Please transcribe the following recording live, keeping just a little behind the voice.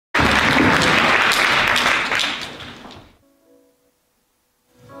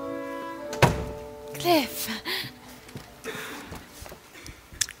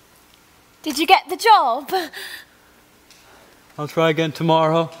Did you get the job? I'll try again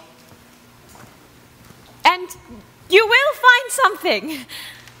tomorrow. And you will find something.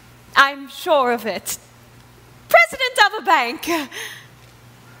 I'm sure of it. President of a bank.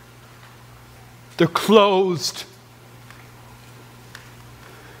 They're closed.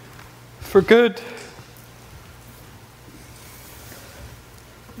 For good.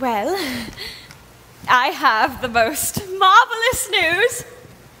 Well, I have the most marvelous news.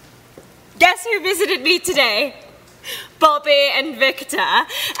 Guess who visited me today? Bobby and Victor.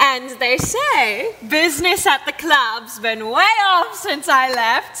 And they say business at the club's been way off since I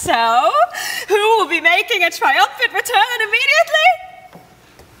left, so who will be making a triumphant return immediately?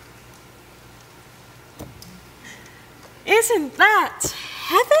 Isn't that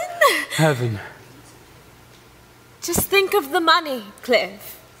heaven? Heaven. Just think of the money,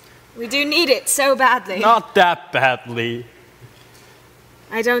 Cliff. We do need it so badly. Not that badly.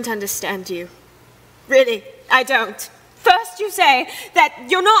 I don't understand you. Really, I don't. First you say that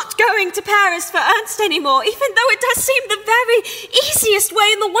you're not going to Paris for Ernst anymore, even though it does seem the very easiest way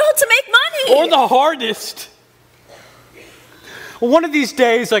in the world to make money. Or the hardest. One of these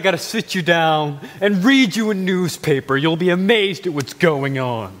days I gotta sit you down and read you a newspaper. You'll be amazed at what's going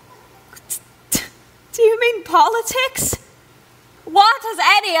on. Do you mean politics? What does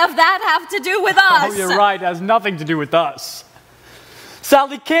any of that have to do with us? Oh, you're right. It has nothing to do with us.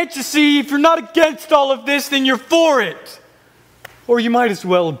 Sally, can't you see? If you're not against all of this, then you're for it. Or you might as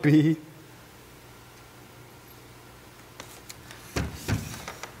well be.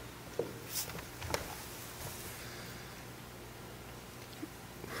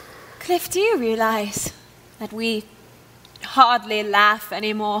 Cliff, do you realize that we hardly laugh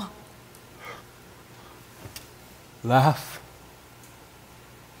anymore? Laugh?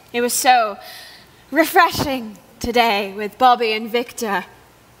 It was so refreshing today with Bobby and Victor.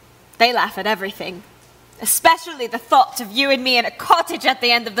 They laugh at everything, especially the thought of you and me in a cottage at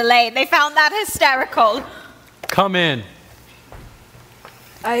the end of the lane. They found that hysterical. Come in.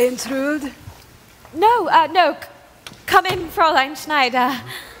 I intrude? No, no. Come in, Fraulein Schneider.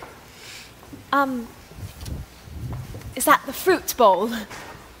 Is that the fruit bowl?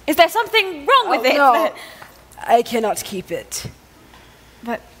 Is there something wrong with it? No, I cannot keep it.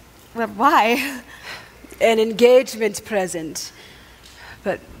 But, well, why? An engagement present.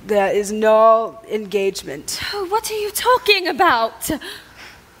 But there is no engagement. Oh, what are you talking about?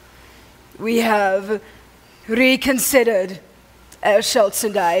 We have reconsidered, Schultz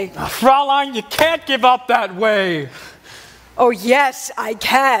and I. Fraulein, you can't give up that way. Oh, yes, I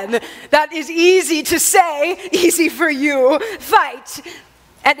can. That is easy to say, easy for you. Fight.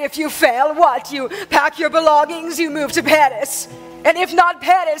 And if you fail, what? You pack your belongings, you move to Paris. And if not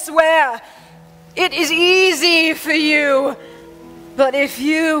Paris, where? It is easy for you. But if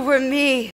you were me,